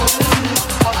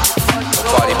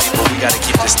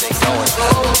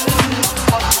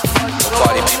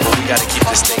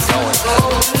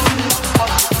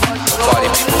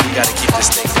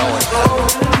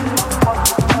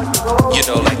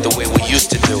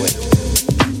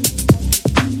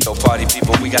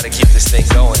gotta keep this thing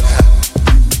going.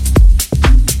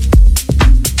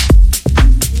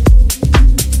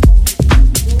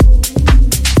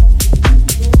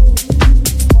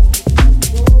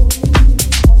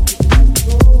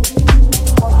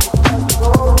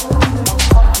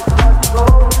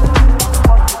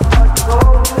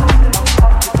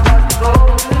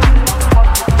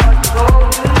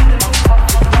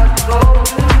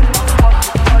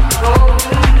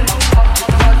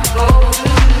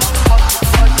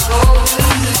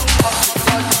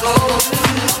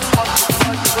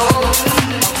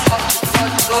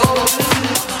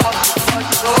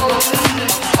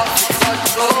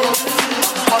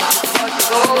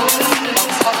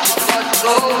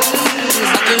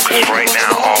 Right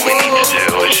now, all we need to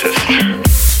do is just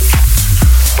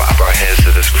bob our heads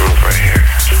to this groove right here.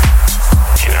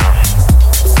 You know?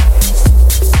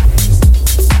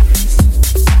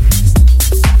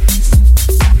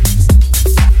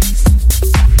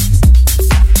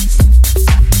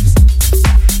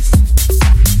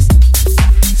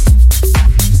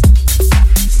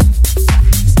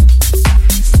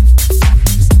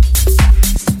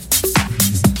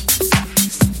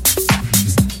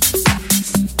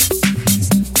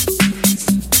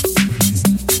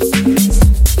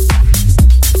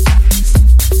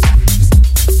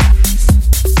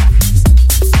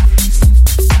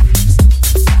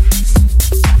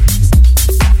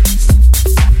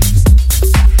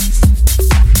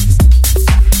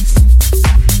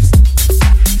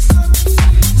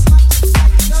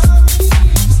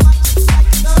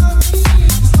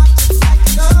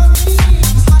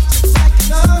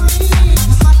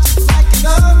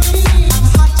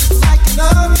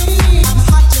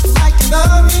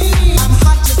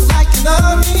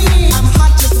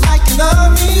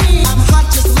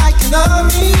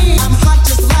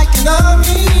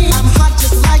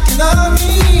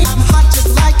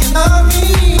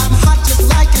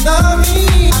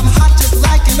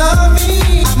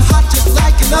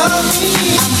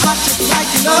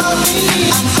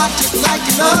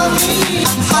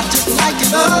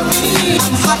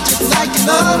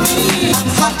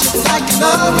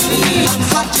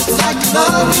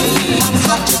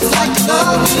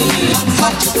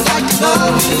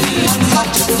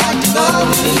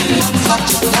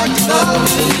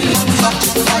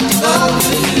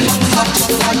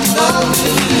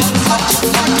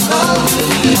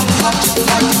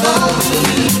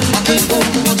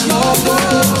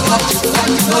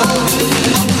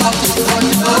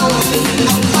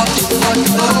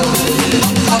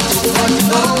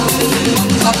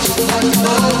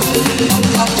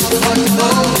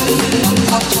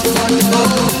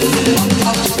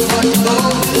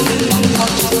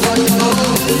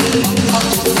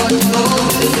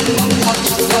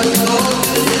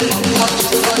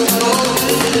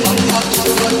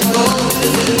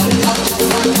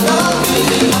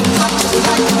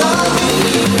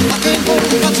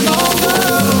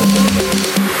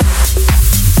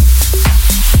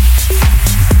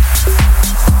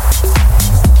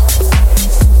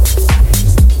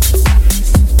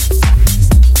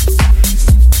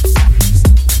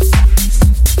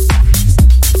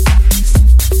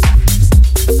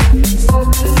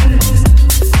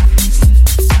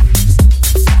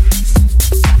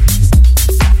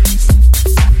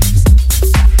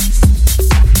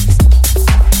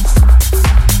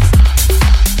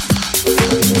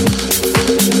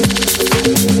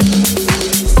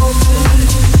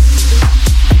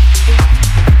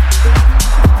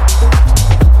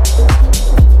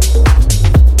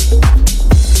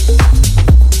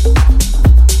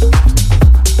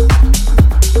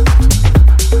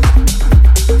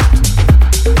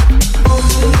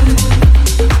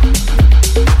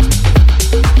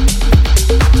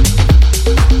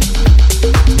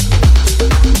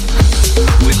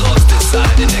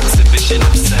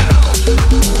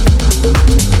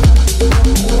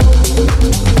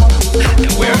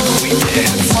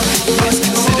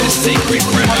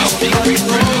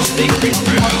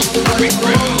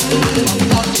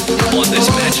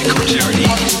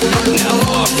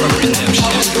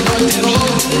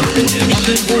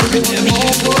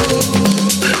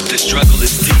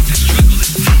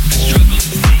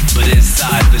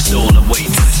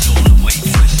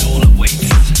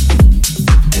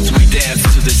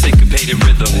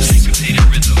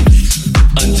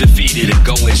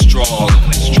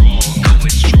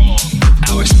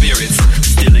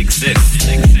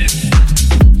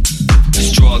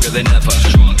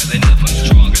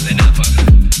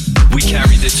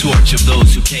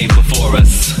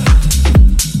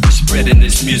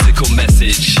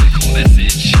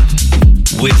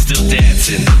 We're still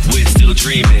dancing, we're still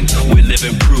dreaming, we're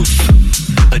living proof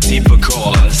a deeper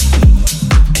cause,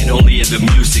 and only in the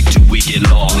music do we get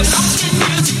lost.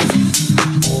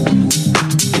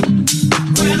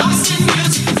 We're lost in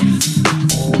music.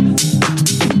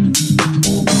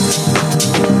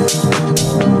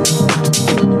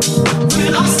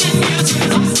 We're lost in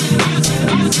music. We're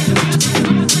lost in music.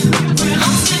 We're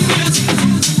lost in music.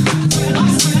 We're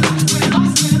lost in music.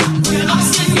 We're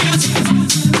lost in music.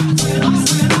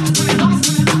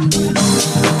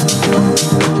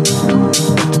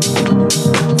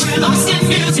 We're lost in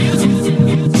music.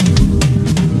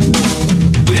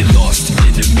 We're lost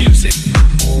in the music,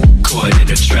 caught in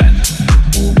a trap.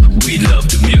 We love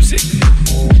the music,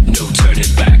 no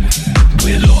turning back.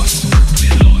 We're lost,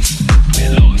 we're lost,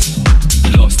 we're lost.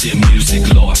 Lost in music,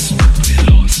 lost, we're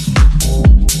lost.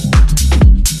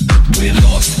 We're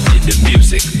lost in the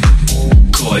music,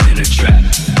 caught in a trap.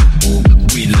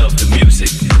 We love the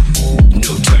music,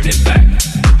 no turning back.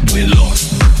 We're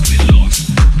lost, we're lost,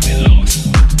 we're lost.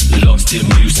 Lost in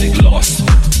music, lost.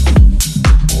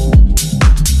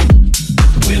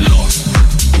 We're lost.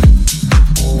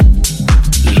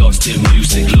 Lost in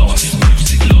music, lost.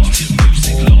 Music, lost in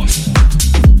music, lost.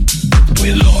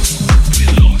 We're lost.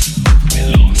 We're lost. We're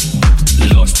lost.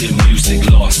 Lost in music,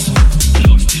 lost.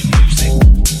 Lost in music.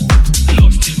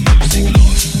 Lost in music,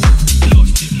 lost.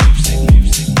 Lost in music,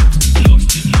 music.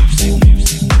 Lost in music,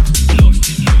 music. Lost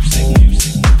in music,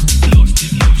 music. Lost in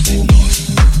music, lost.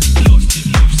 Lost in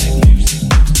music, music.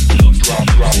 Lost drop,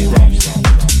 drop, drop, drop.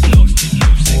 Lost in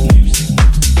music, music.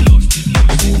 Lost in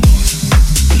music, lost.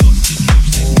 Lost in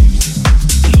music, music.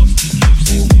 Lost in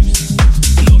music, music.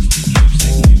 Lost in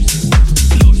music, music.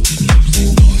 Lost in music,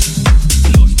 lost.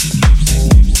 Lost in music,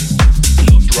 music.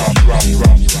 Lost drop, drop.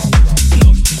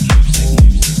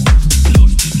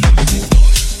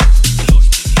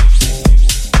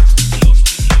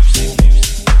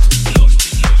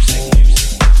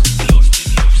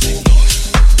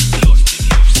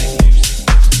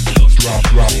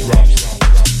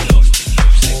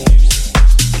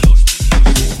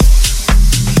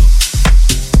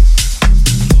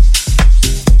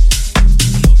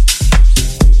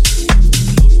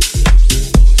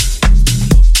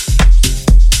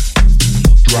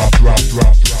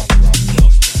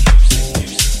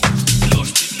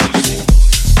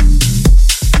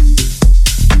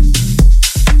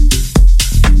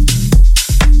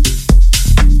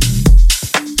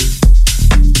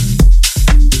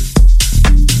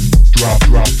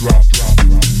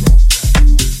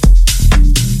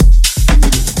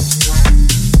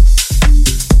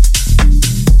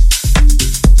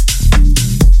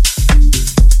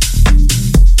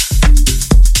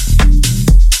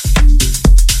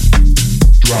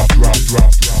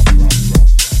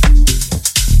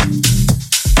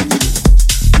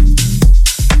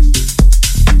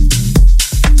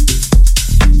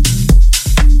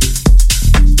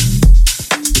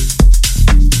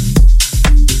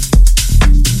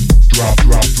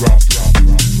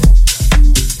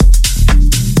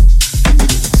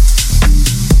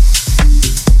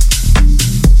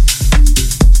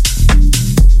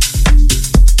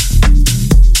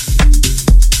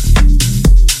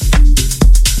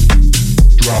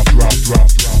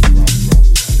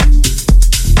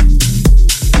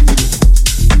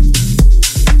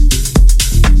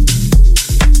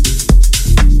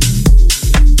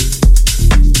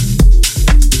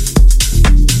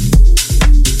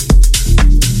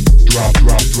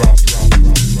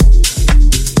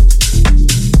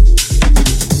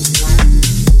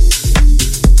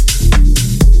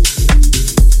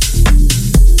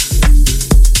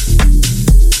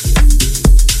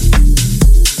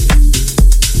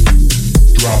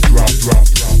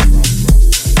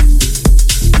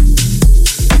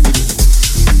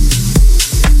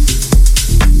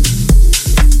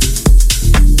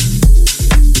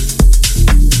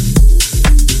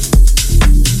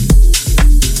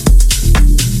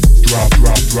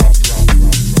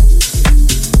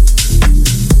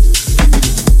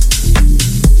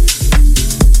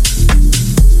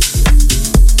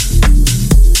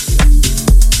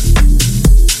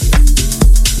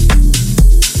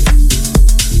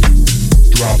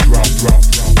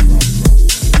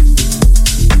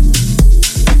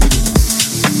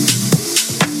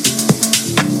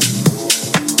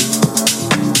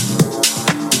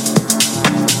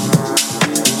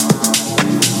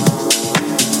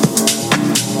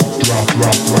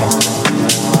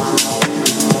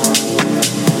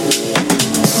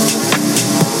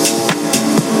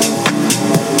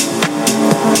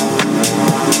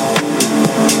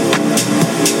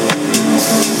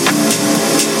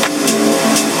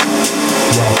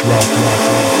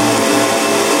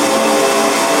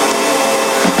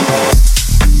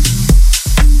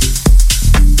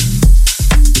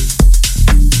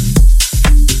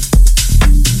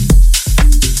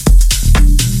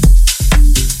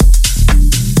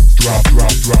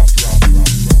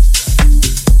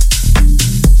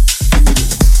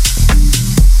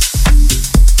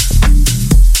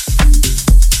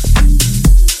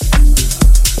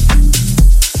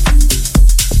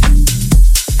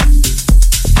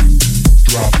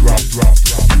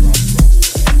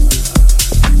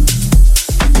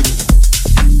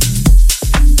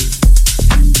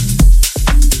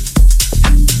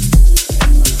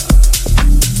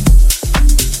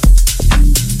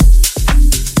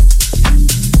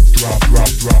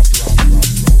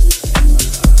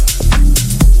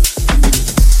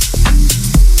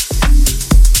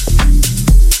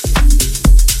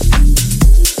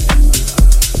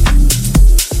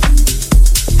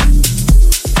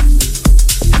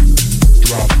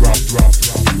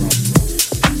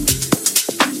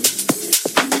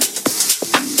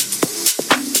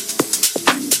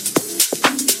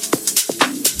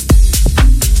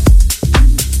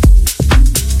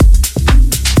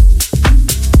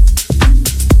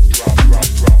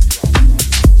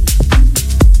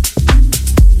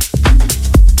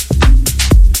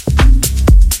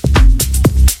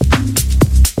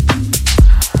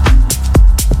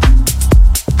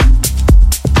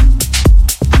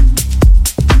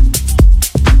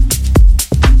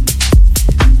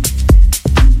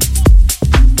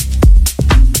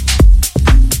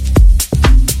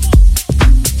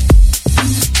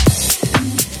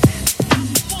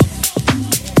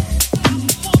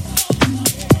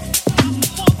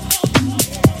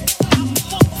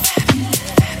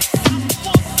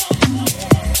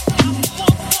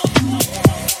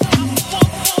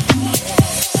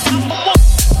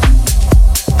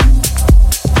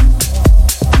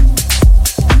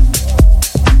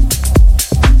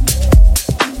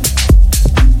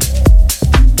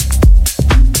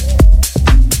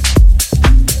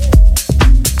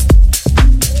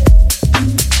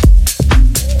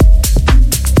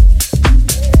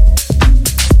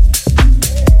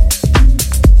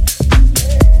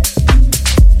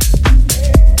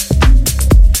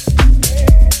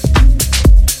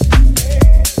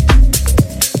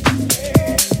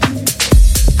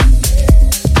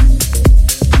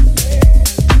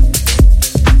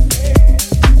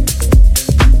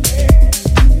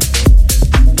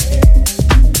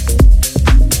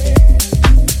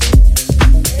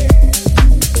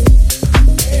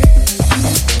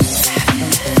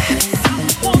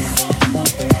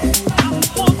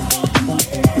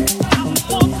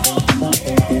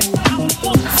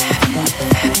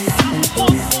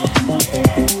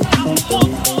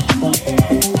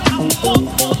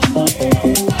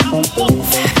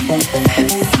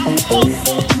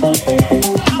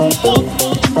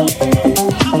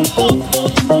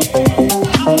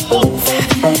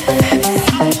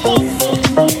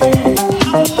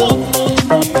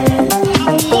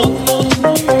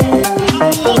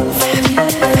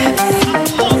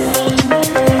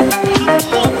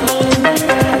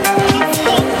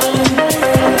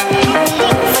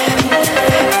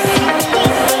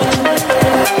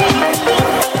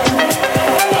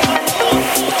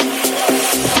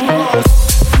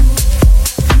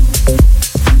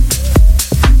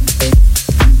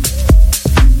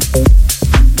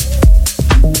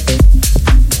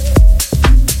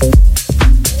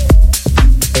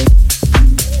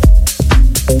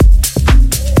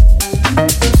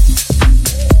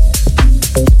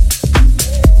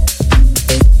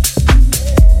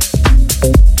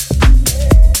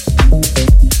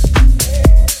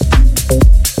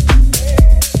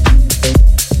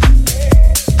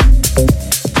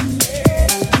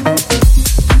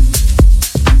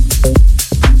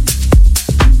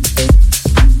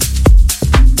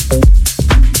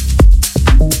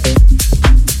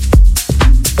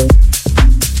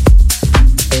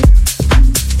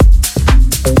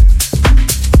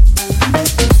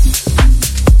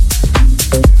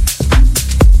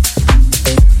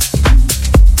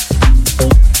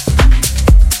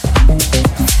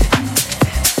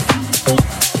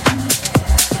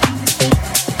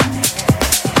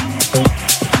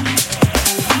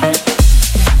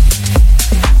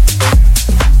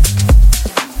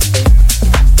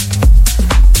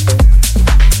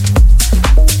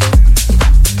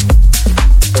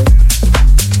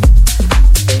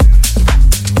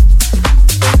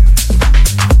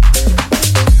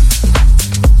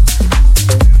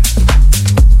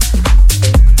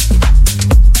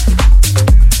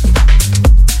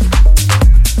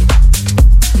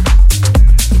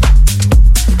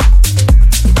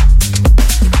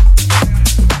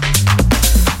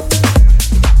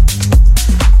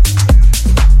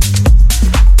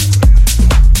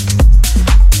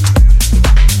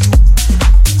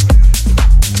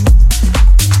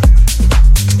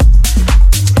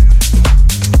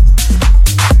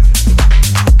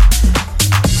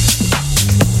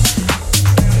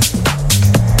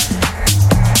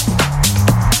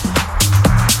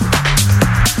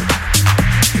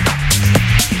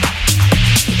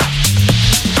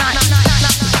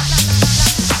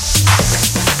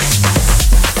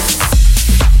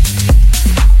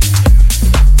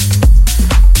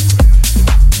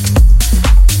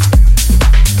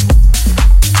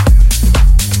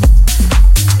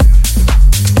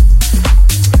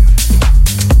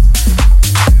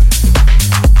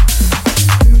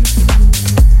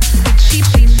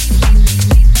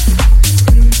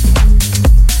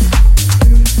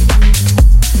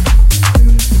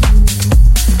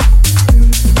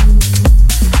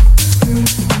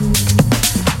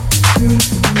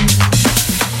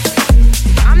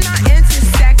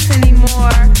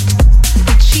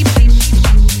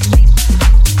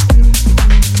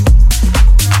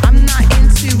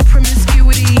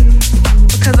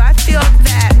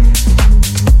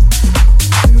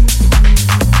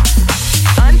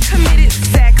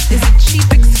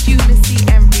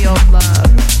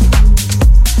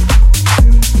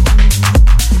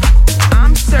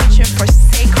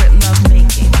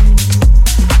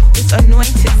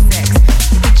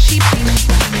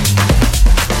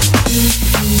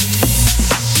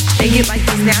 get like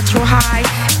this natural high.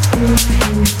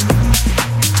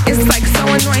 It's like so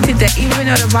anointed that even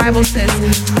though the Bible says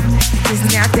this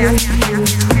natural,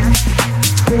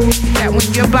 that when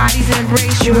your body's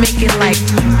embraced, you make it like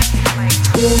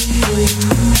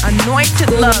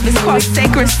anointed love. It's called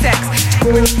sacred sex.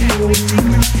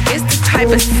 It's the type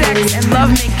of sex and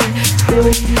love making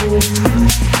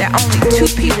that only two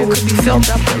people could be filled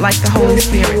up with, like the Holy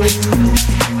Spirit.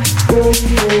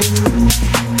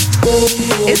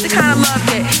 It's the kind of love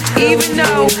that even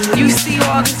though you see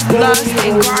all this lust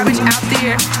and garbage out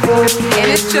there, and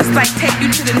it's just like take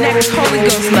you to the next Holy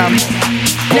Ghost level.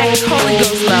 Next Holy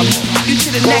Ghost level. You to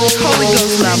the next Holy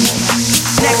Ghost level.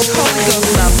 Next Holy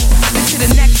Ghost level. You to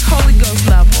the next Holy Ghost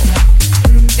level.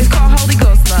 It's called Holy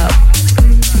Ghost love.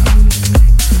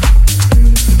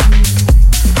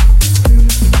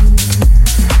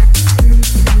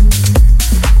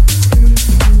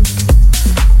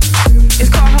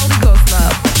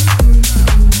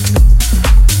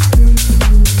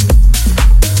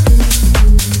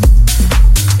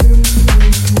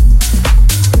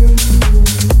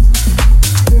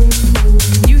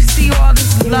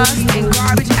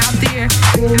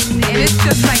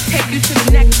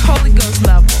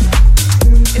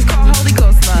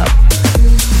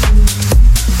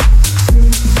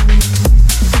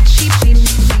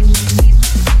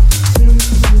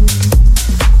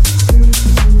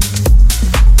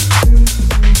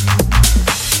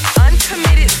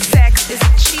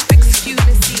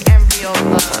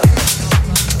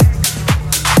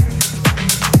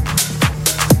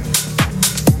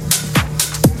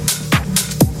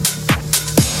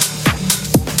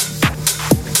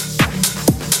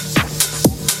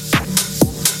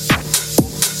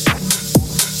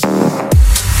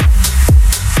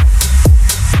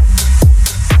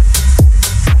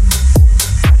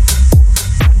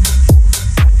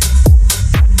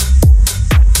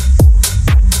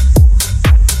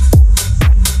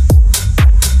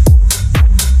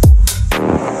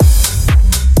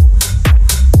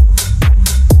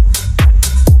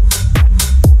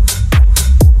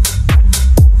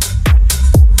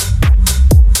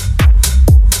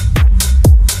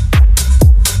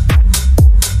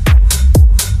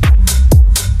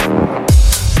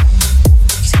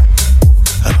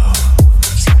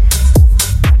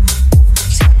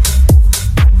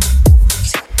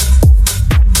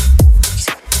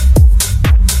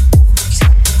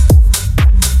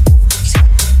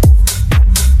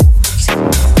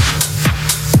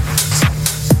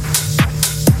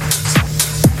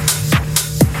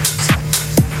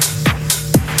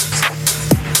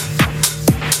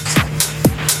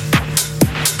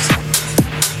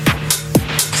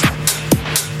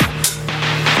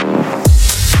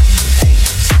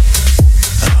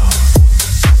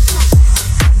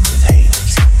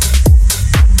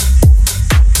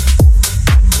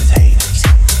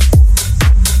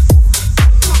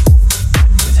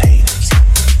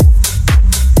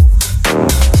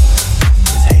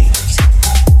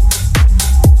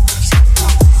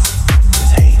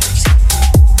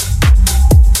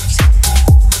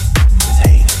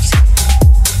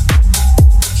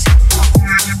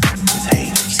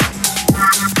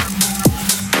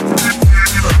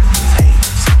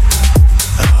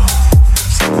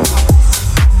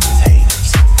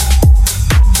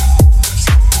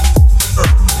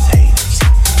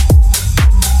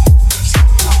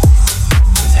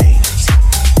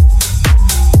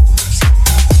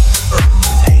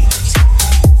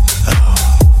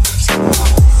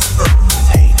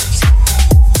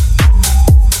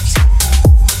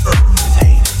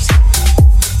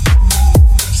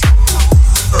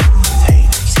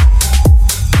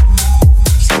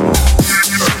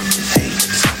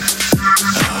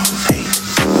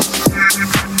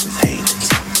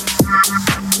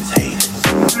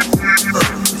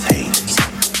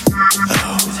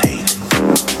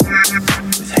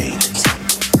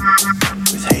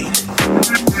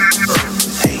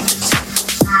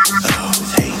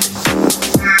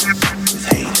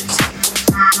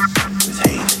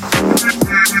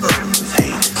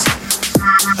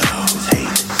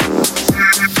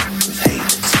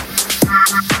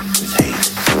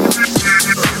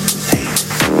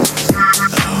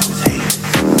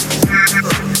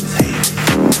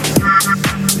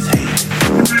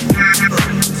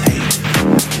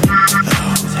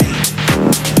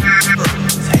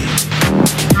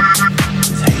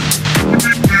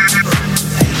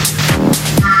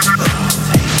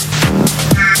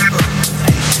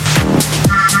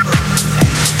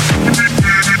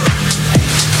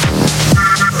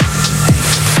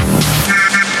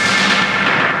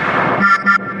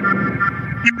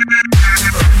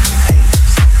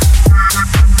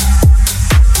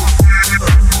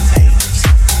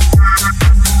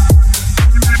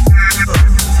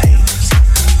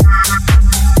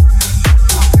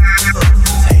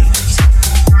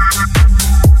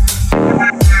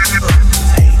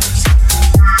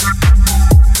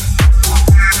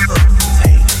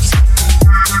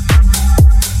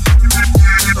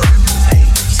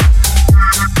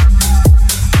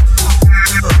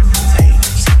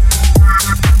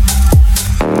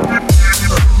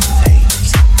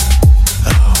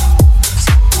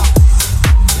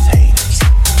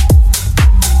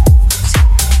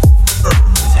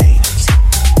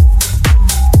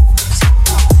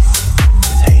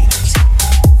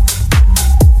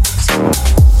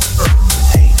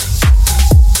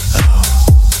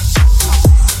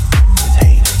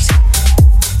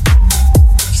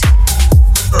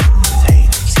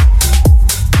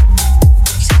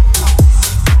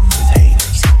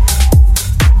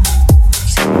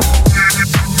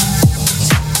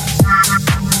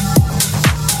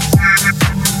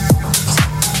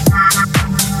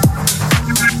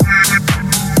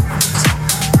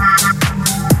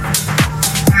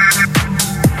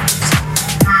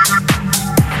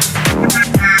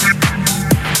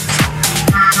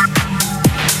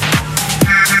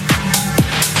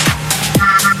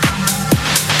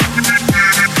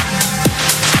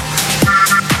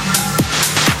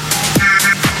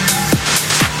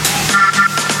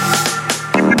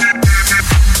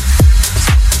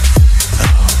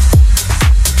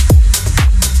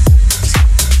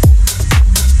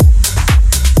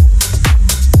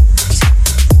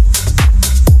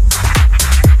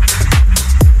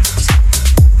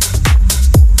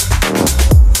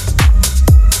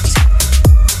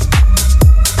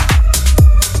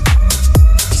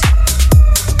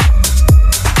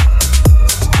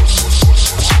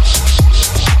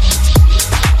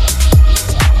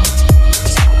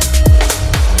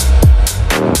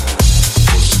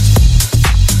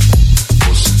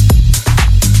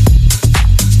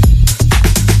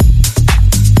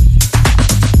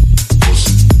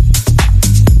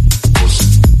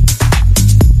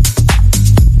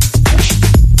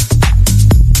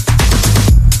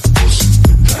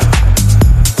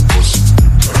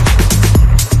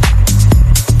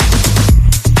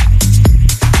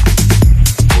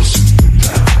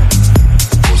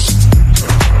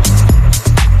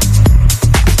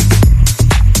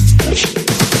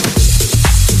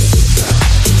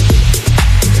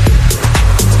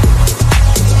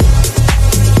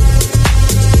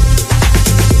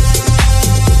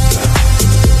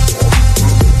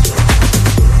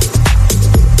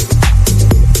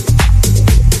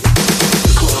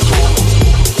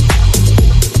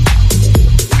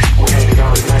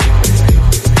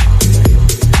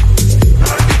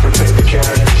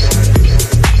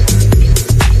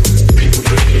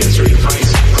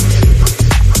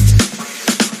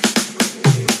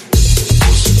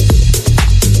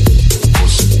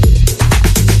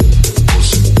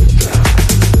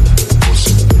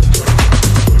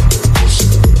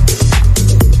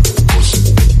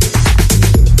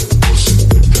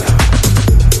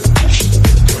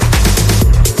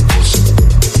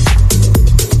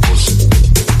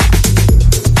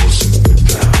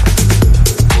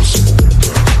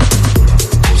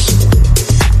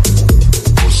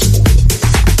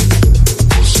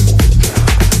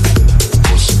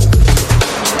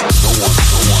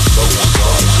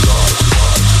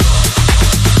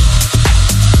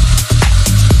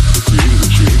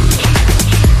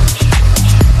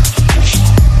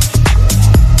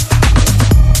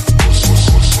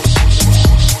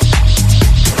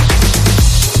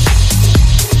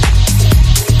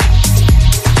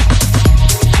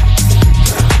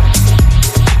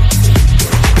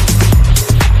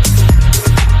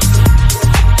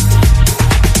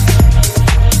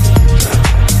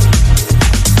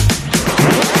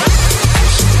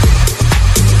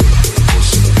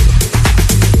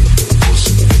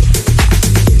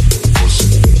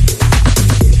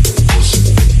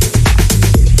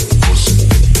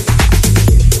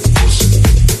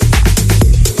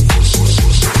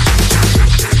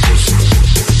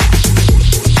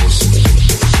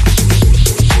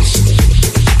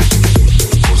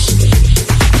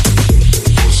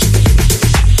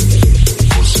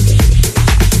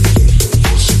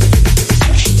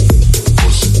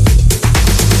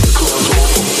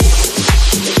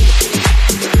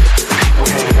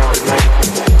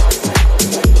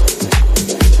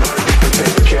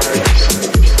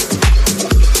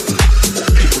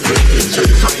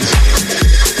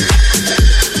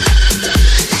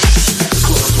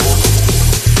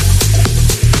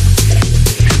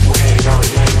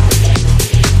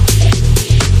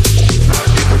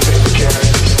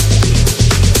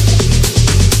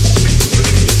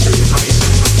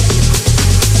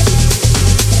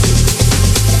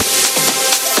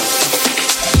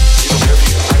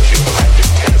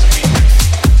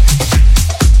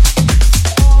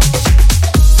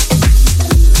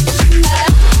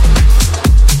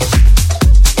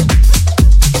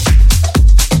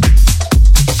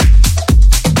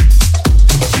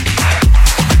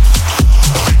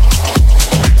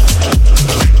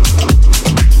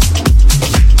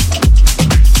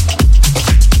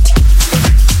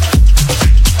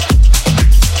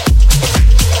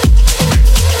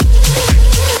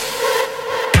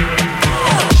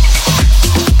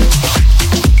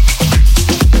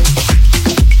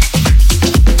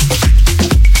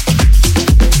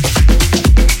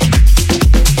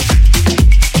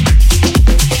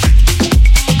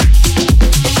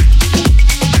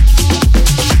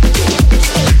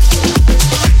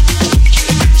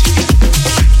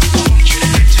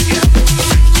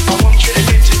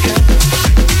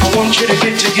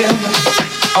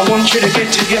 want you to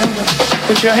get together.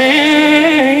 Put your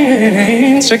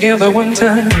hands together one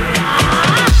time.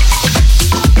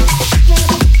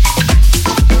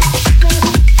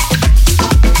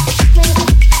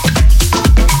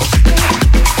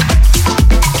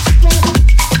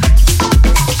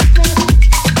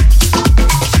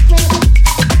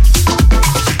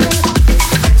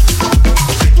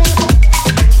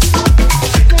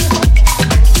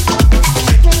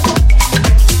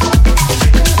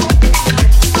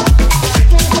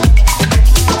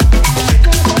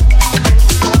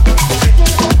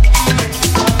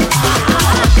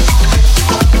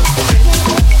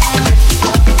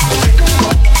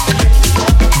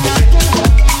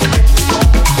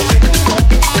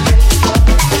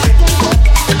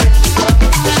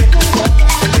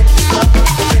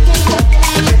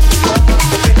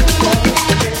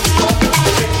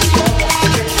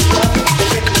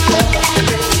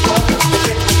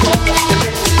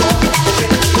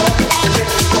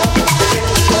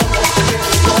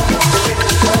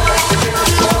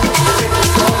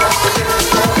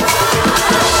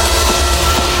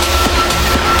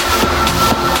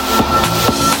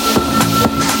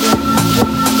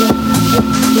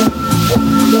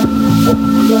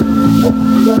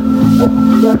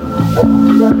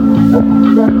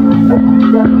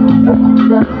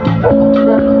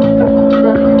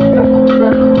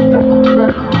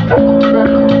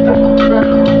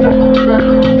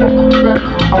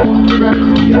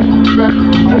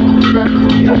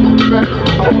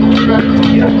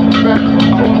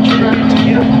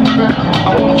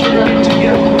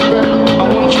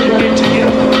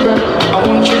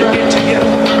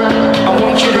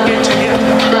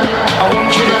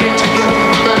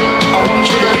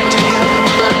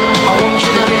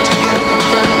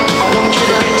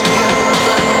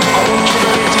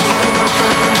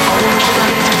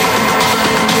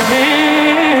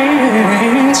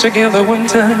 Together one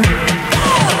time.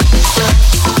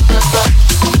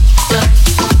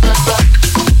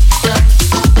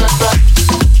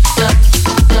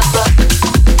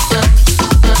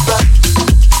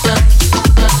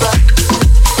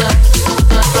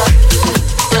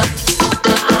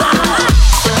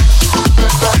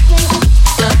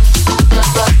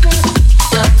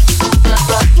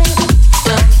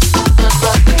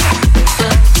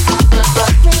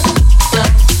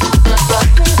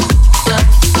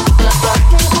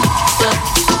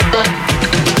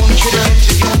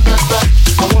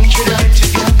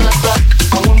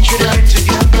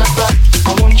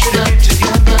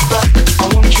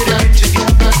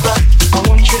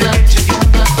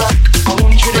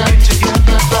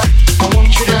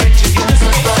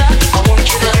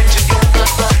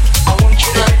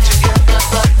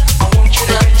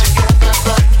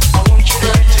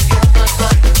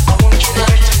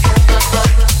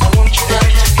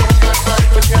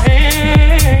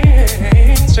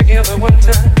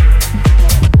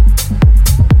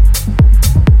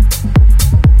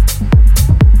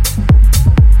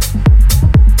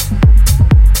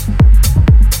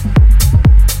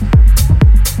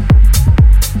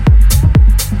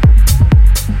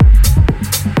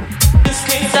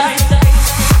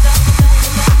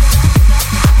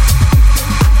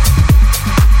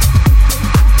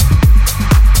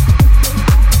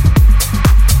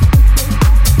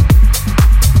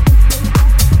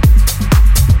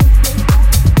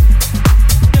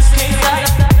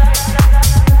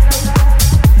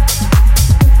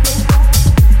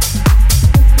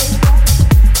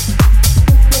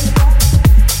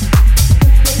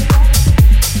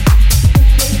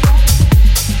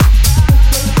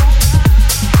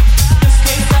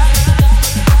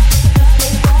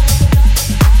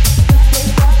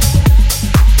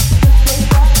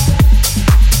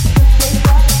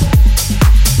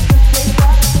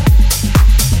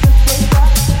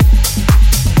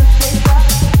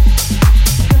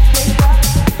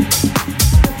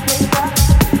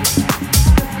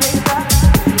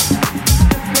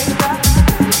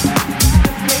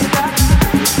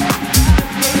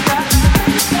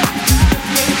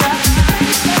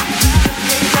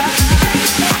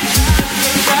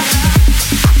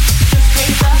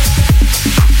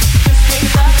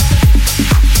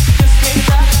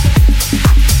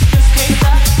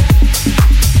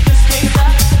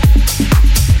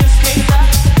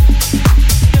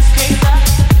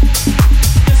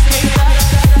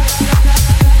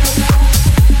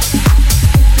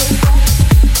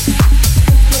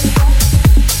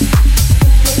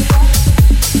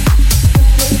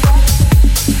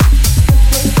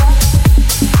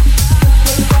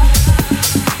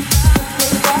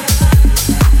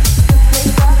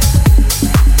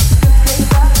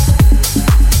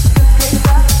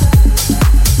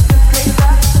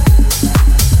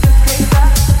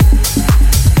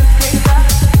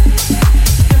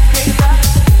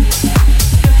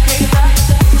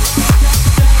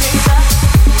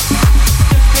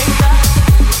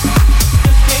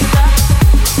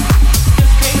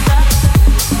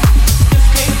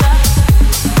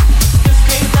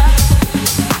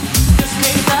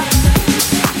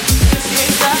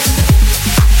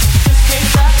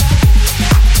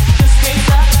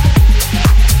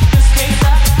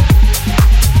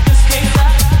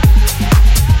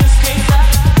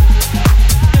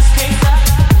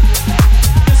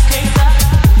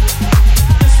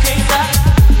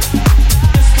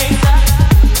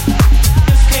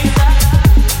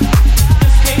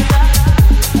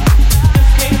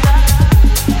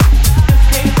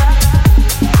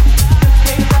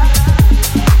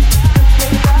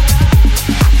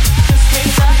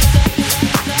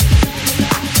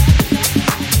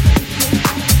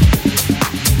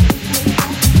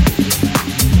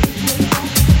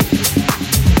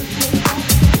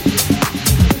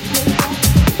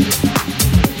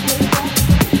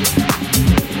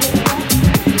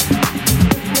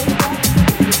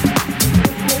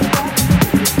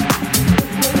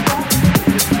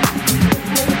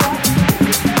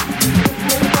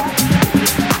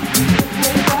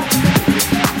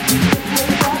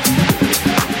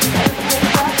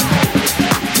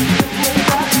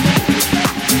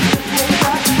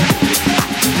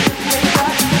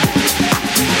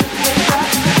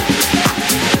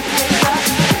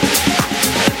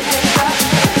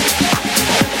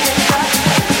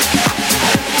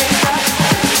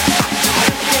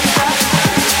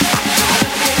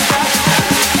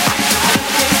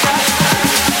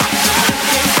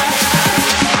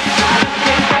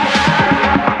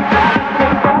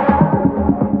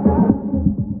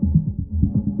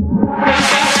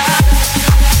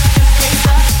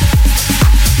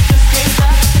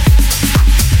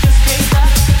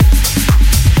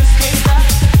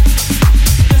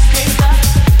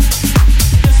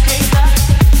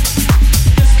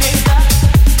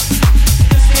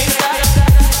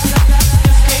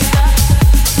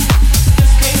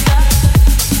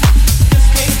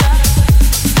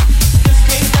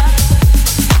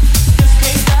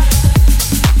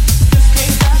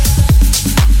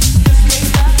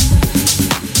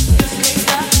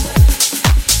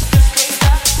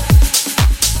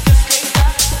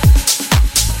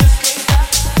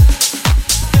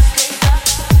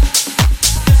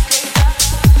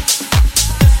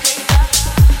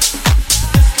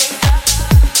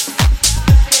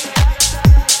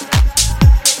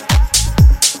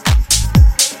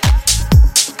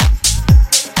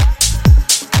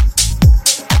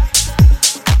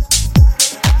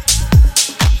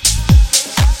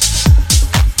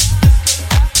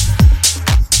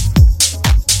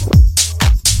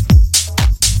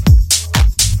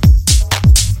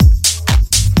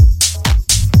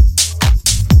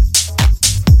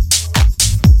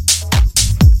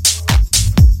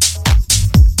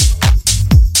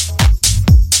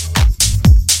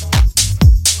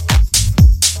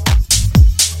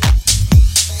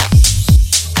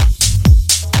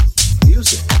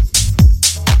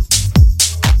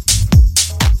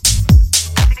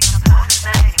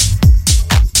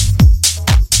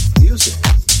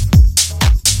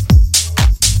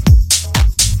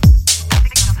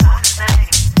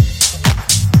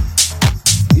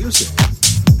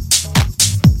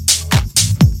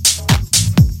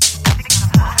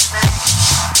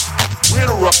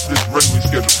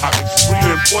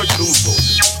 extremely important news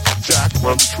bulletin. Jack,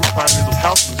 one of the true pioneers of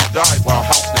house music, died while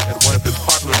housing at one of his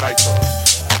popular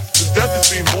nightclubs. His death is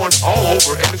being mourned all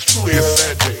over, and it's truly a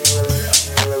sad day.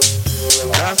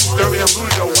 That's Sterling and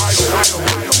Ludo, why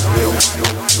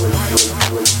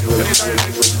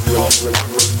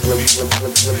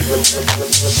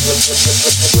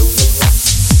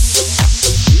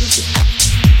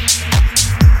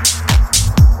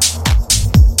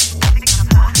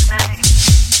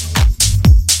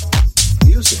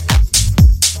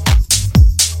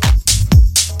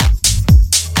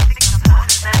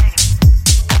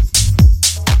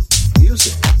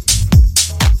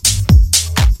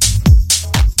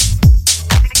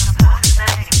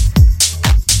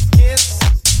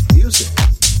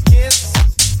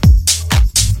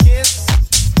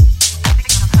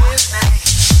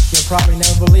probably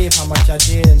never believe how much I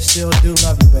did and still do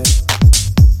love you, baby.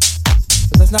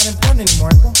 But that's not important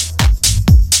anymore, April.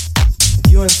 If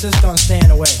you insist on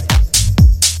staying away,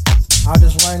 I'll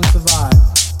just learn to survive.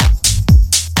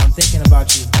 I'm thinking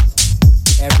about you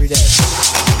every day.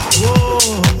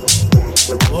 Whoa,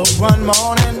 woke one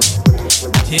morning,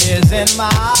 tears in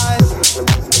my eyes.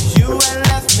 You had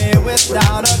left me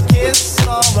without a kiss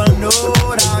or a note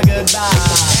or goodbye.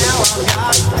 Now I'm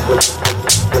gone.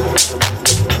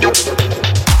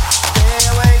 Stay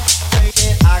away, take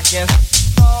it, I guess.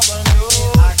 Oh, no,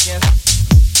 I guess.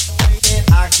 Take it,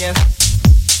 I guess.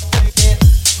 Take it,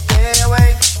 stay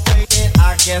away, take it,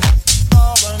 I guess.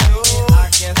 Oh, no, I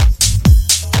guess.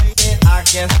 Take it, I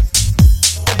guess.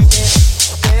 Take it,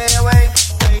 stay away,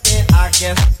 take it, I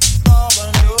guess. Oh,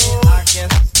 no, I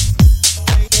guess.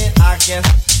 Take it, I guess.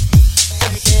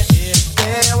 Take it,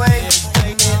 stay away,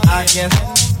 take it, I guess.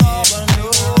 Oh, no,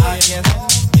 I guess.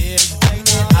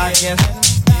 I guess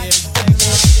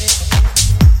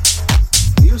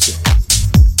music.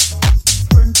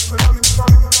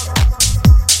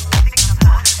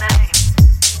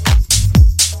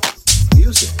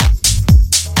 Music.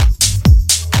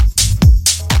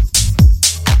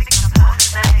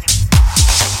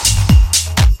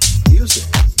 Music.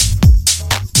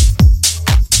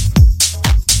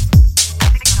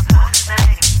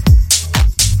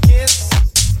 Kiss.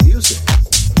 Music.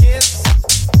 Kiss.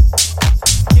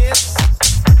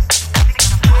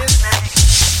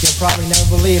 You'll probably never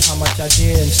believe how much I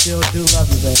did and still do love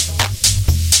you, baby.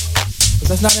 But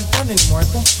that's not important anymore,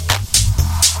 April.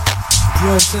 If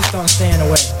you insist on staying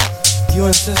away, if you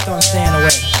insist on staying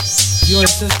away, if you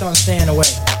insist on staying away,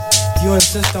 if you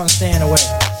insist on staying away,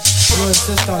 if you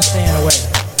insist on staying away,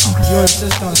 if you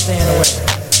insist on staying away,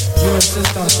 if you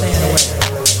insist on staying away,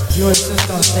 if you insist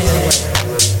on staying away,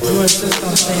 if you insist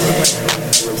on staying away,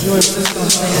 if you insist on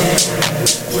staying away,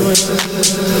 if you insist on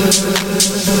staying away.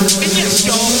 Yes,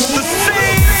 y'all, the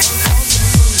same.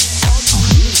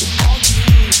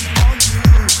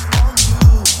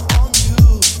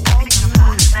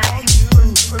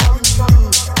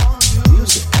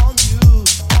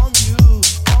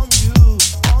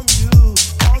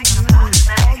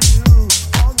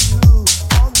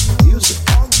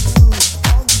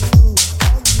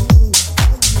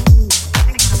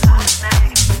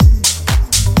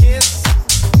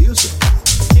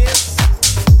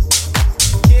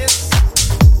 Kiss.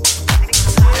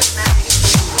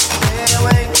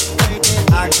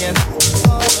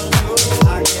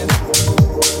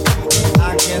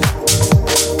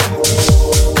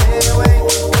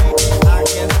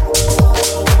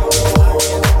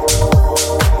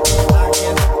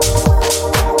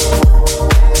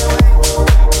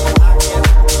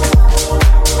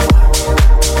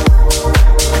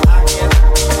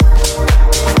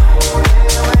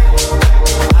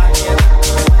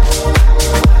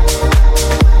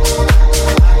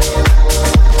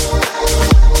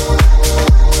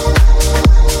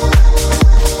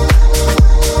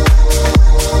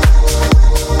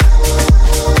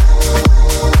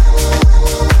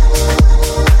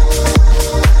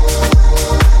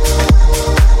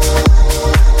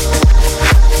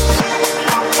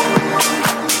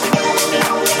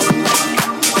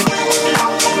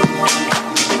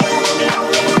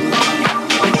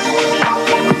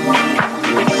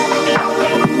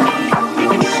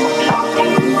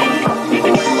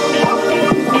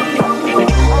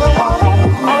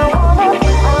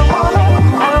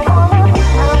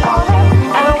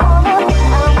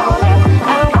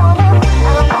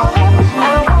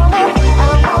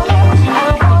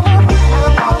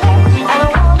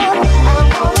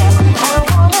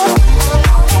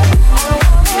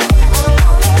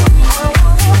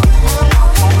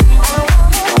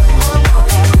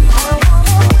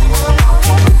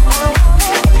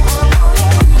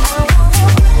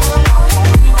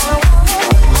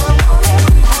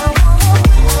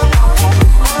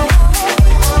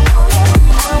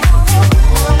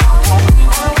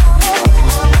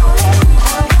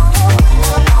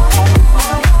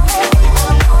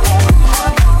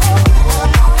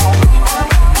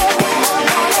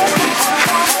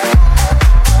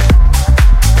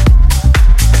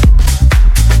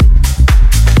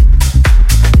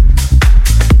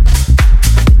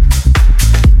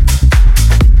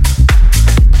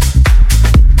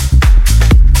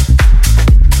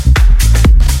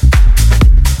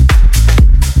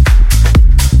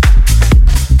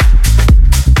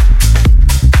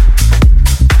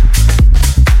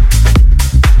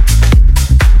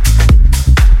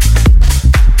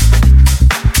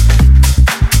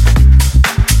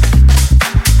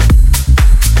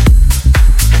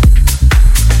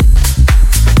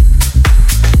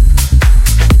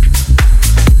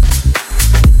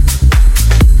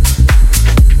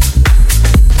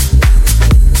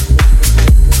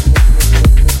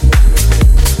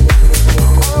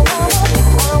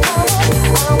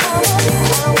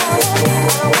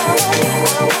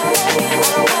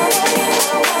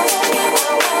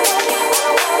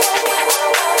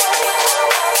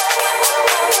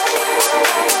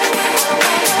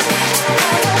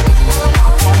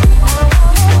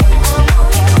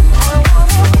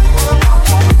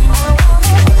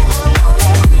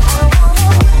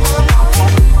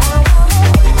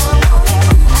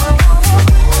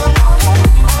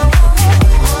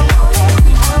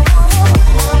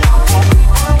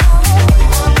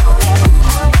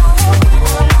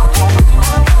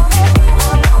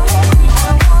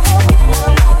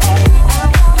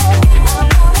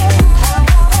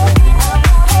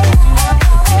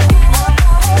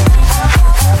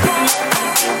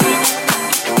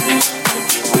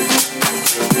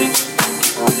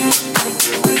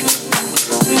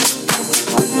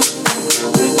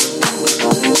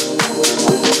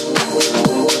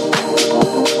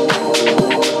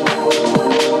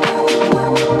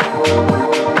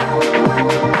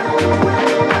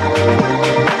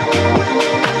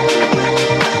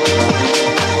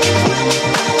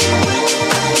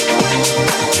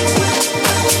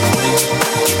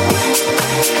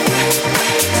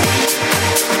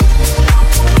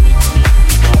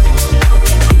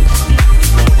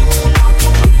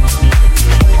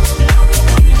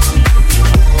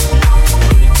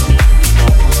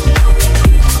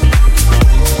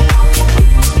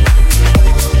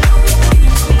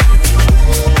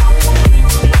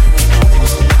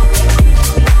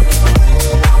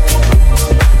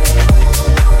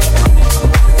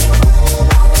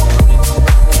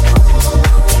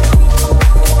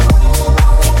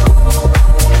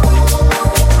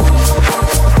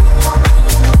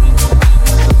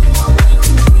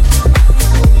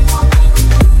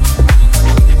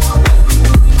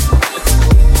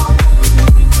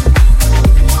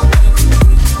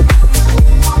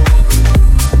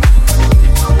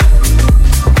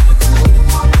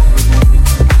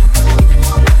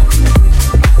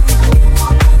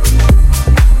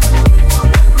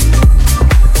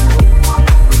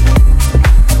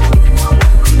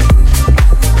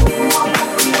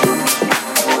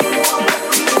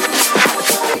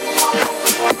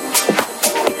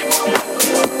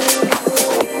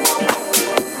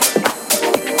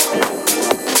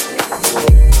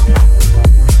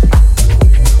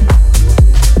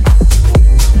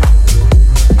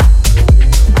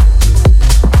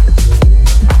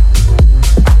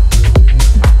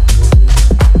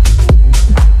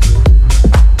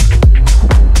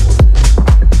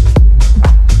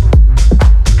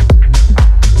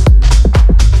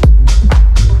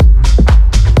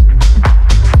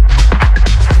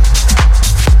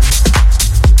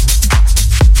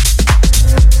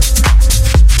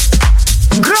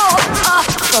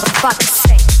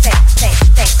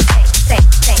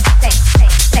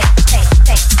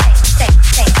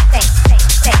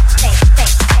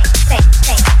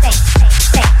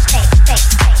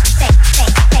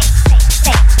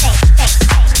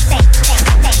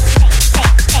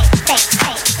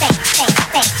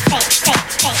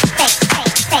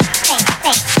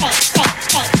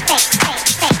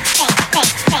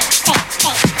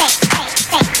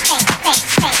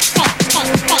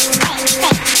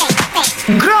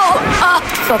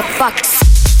 fucks.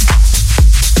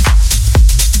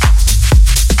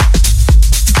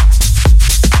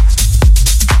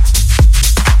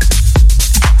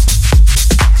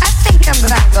 I think I'm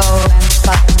gonna go and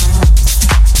fuck in my house.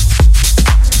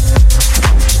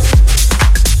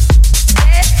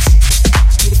 Bitch,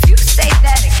 if you say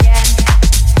that again,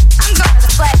 I'm gonna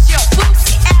splash your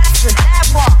booty ass with that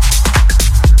wall.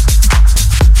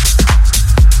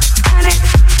 Honey,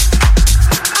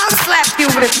 I'll slap you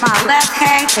with my left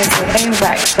hand, 'cause it ain't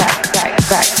right.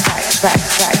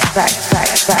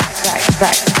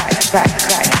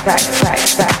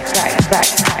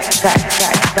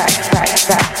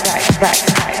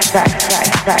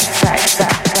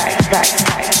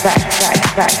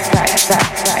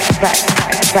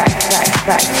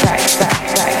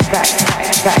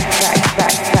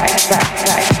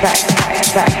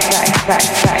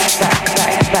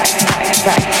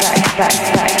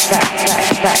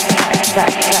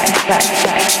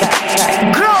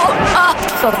 Grow up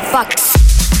for fucks.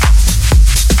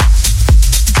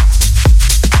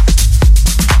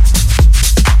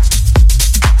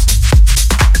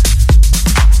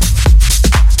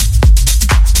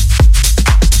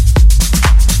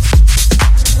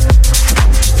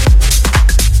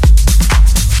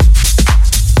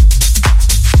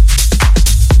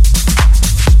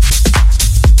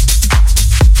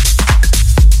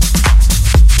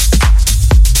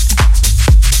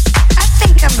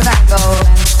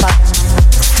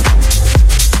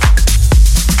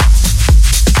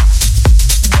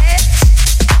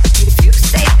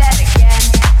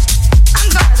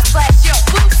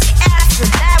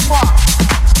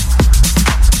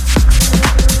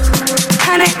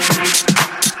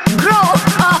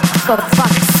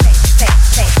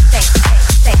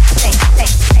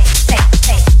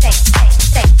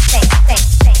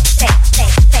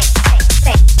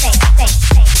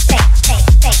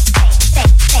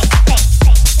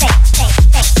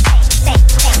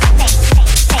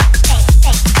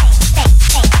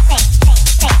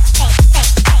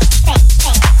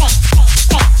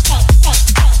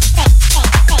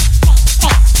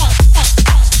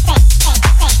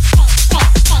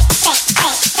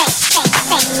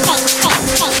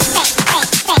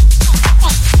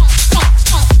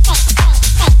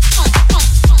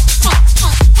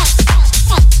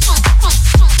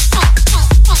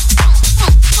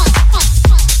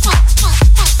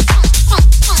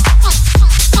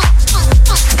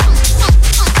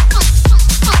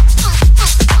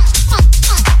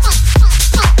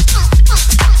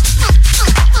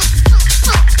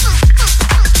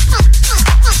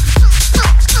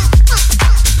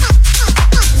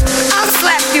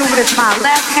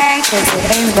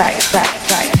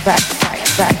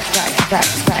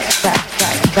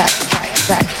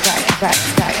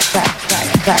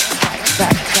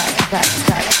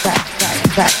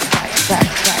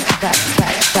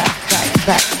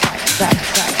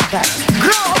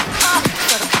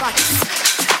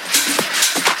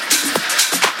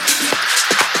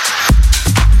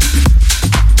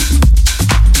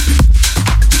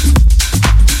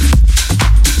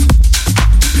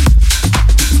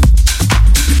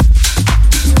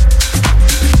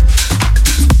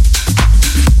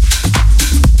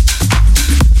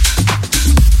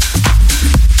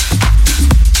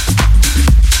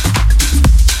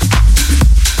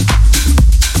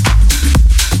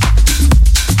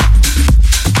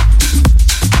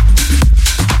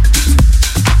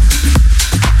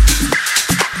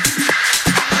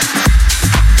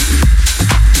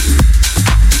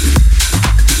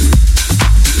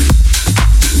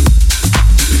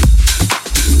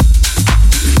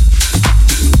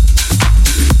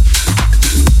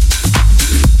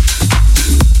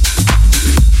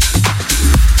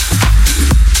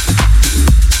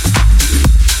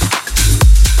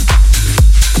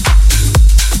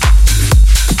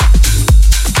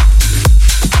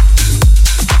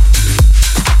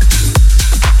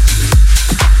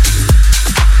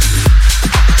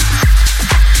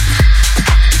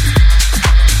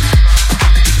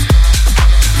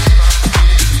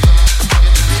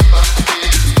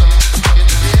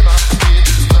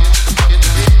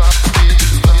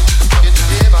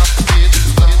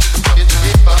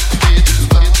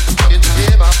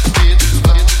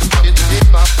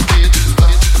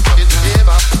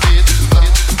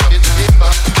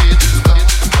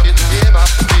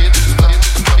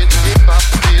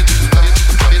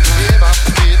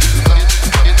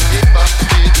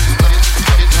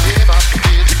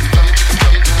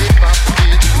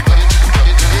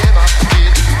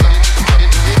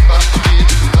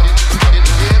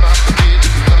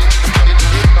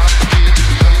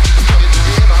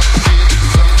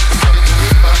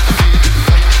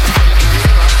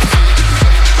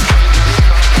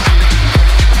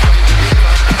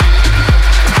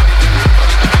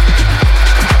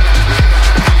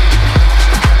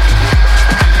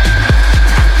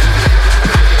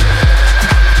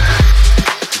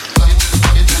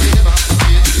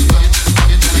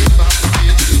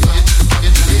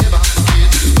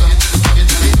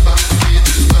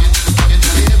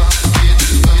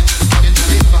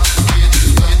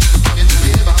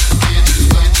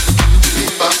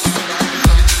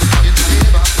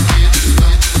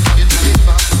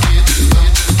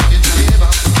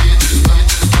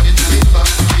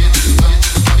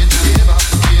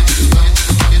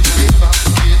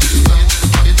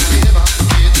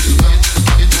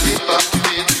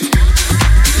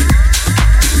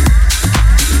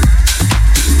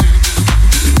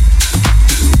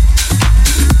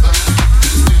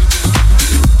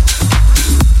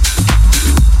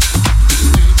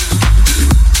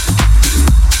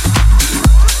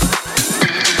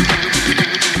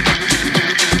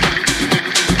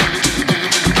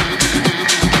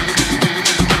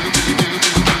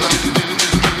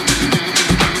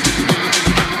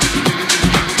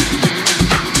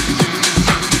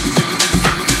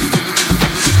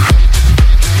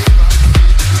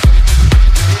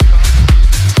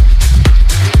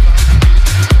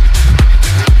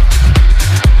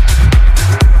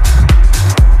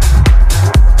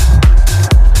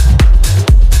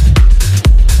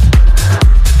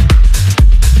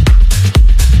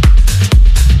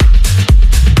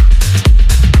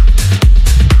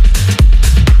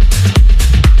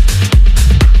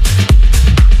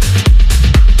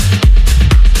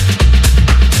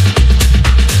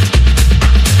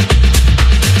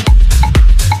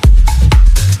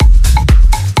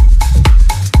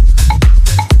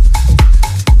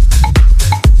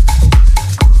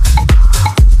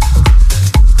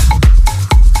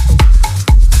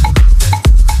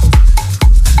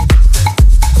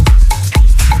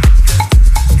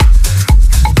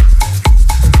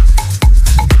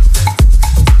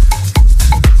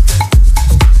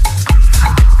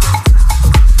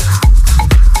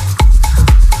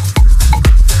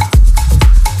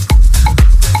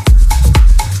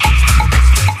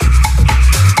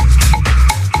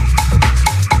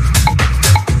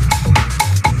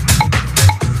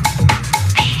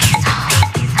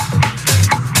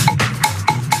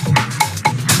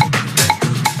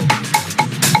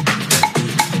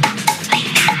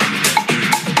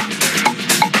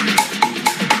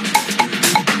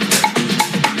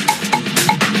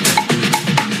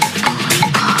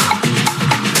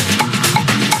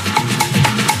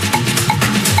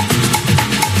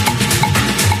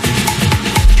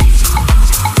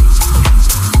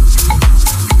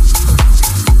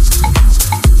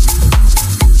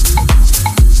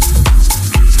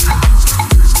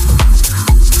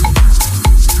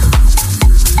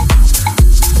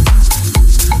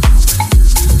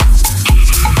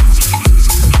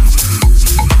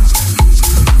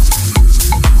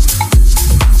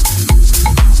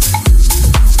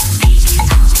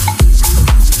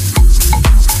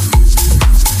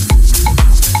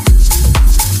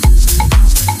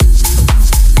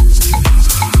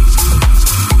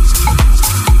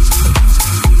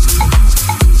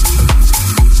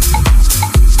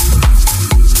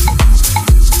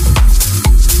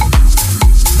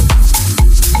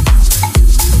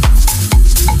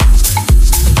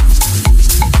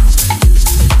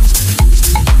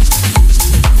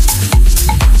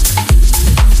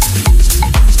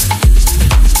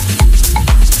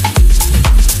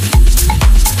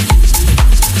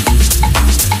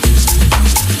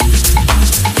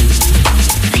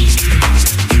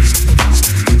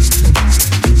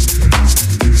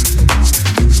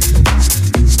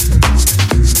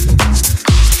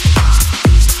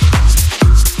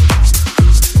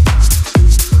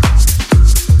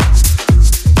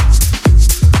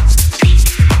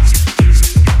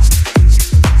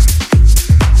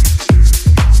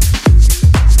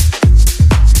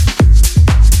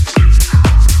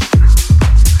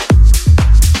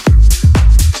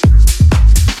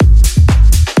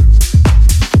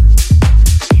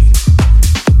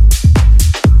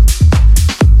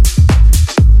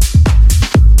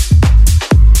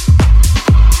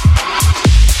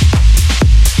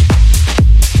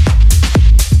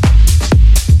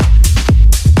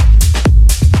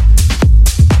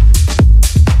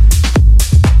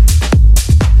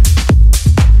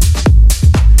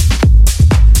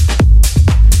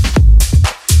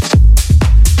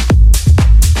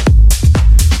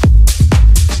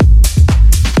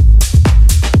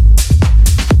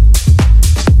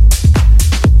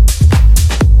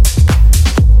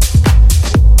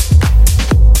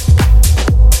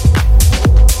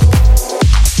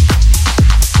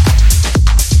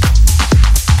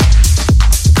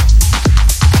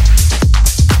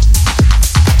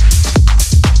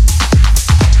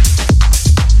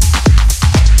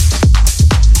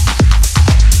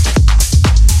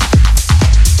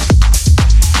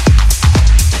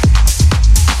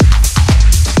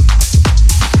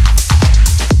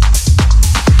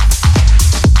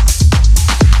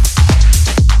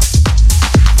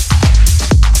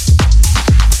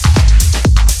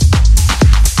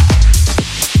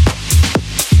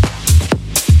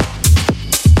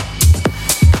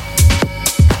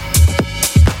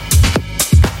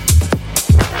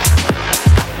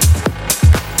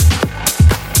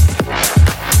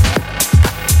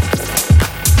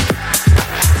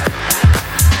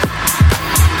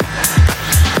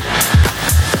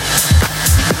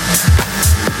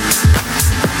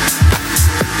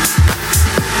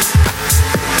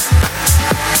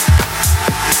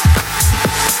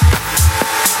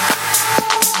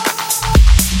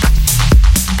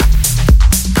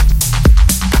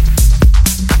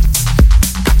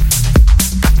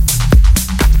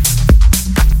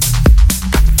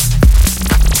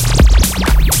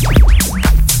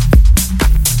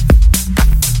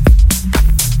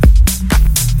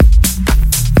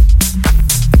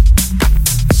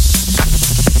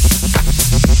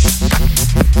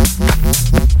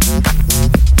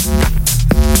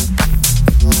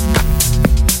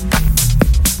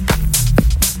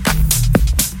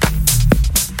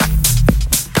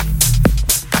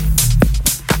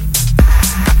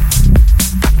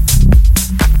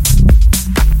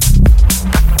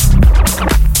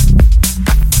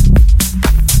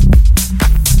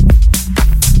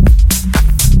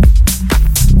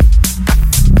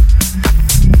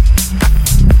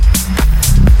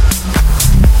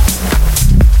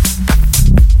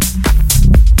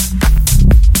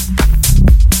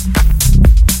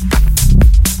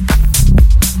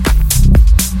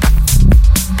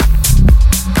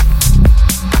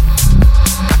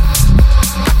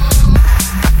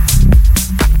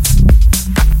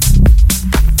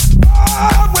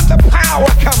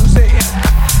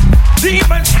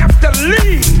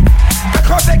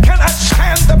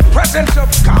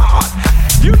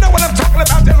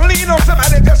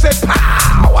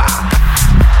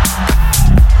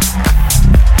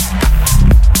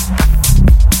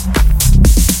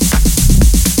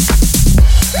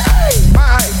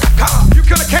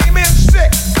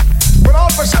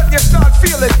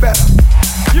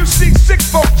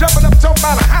 folk jumping up talking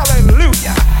about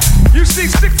hallelujah. You see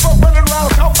sick folk running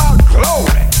around talking about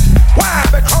glory. Why?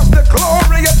 Because the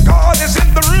glory of God is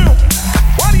in the room.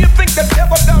 Why do you think the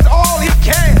devil does all he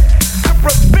can to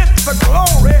prevent the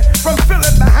glory from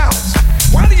filling the house?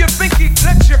 Why do you think he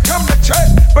lets you come to church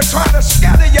but try to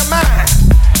scatter your mind,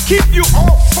 keep you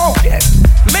off focus,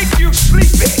 make you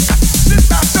sleepy? Sit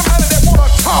by somebody that want to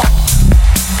talk.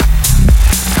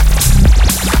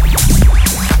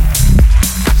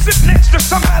 Sit next to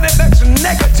somebody that's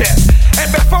negative, and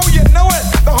before you know it,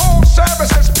 the whole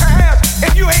service has passed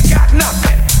and you ain't got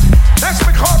nothing. That's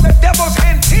because the devil's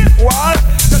intent was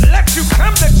to let you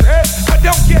come to church but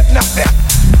don't get nothing.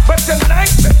 But tonight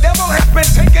the devil has been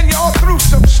taking y'all through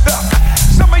some stuff.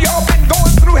 Some of y'all been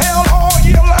going through hell all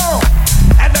year long,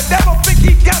 and the devil think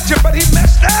he got you, but he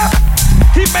messed up.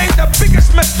 He made the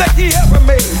biggest mistake he ever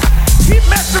made. He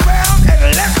messed around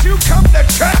and let you come to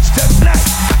church tonight.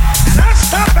 And I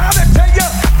stop out and tell you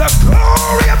the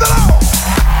glory of the Lord.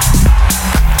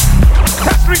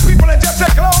 Touch three people and just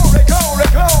say glory, glory,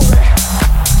 glory.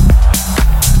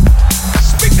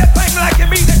 Speak that thing like you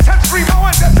mean it. Touch three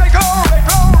more and just say glory,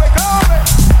 glory, glory.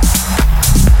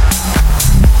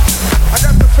 I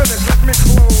got to finish. Let me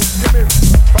close. Give me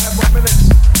 5 more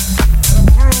minutes. I'm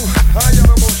through.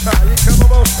 Hallelujah.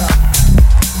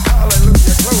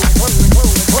 Glory, glory,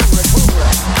 glory, glory, glory.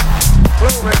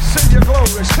 Glory, sing your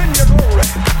glory, sing your glory.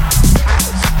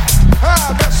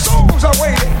 Their souls are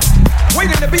waiting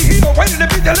to be healed, waiting to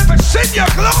be delivered. Sing your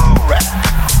glory.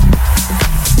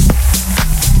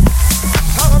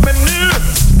 Solomon knew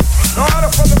in order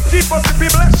for the people to be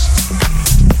blessed,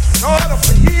 in order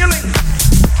for healing,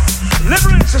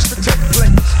 deliverances to take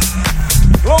place,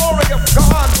 glory of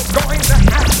God was going to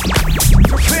happen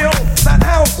to fill that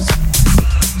house.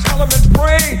 Solomon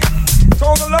prayed,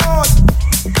 told the Lord,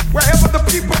 wherever the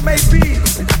people may be,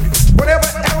 whatever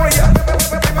area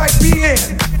they might be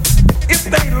in, if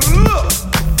they look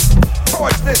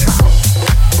towards this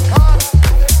house,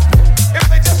 if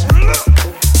they just look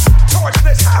towards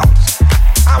this house,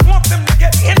 I want them to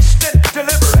get instant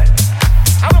deliverance.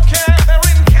 I don't care if they're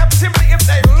in captivity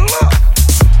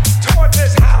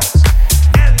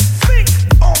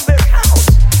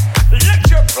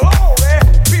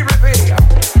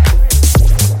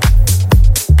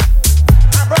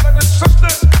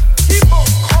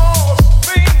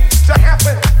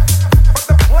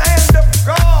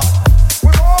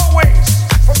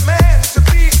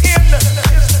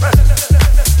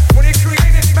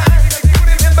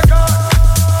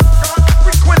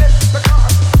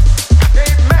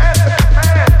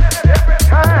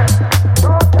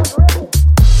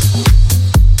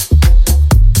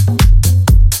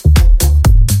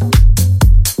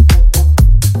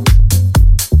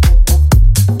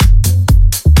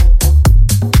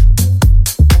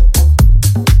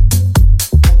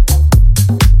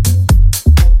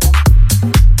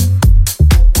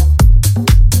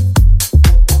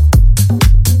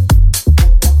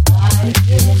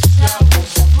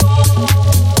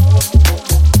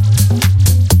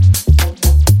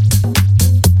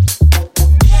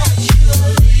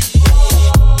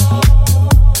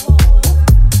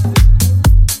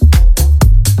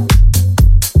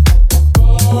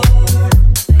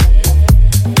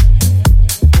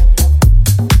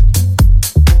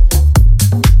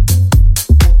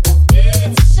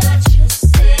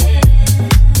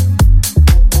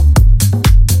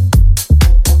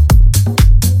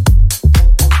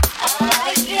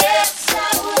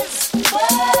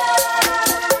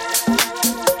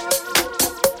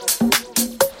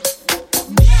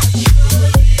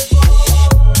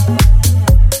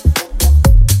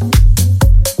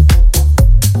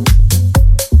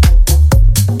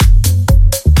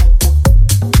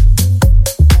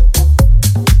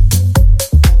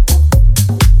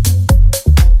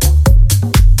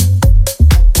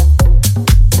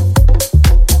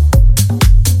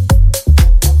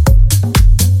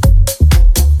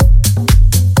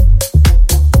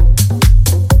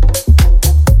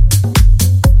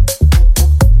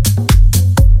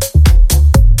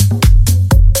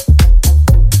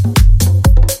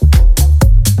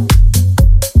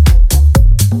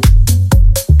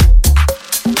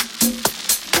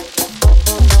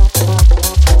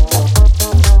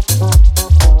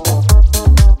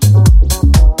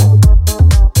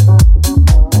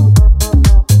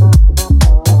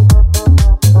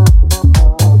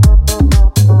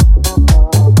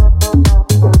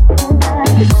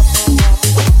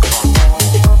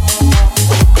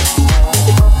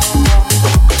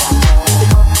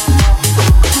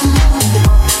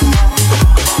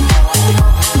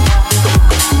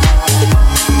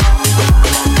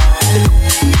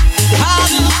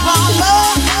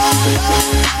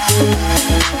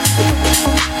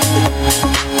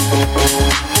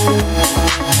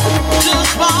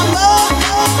Just my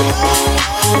love.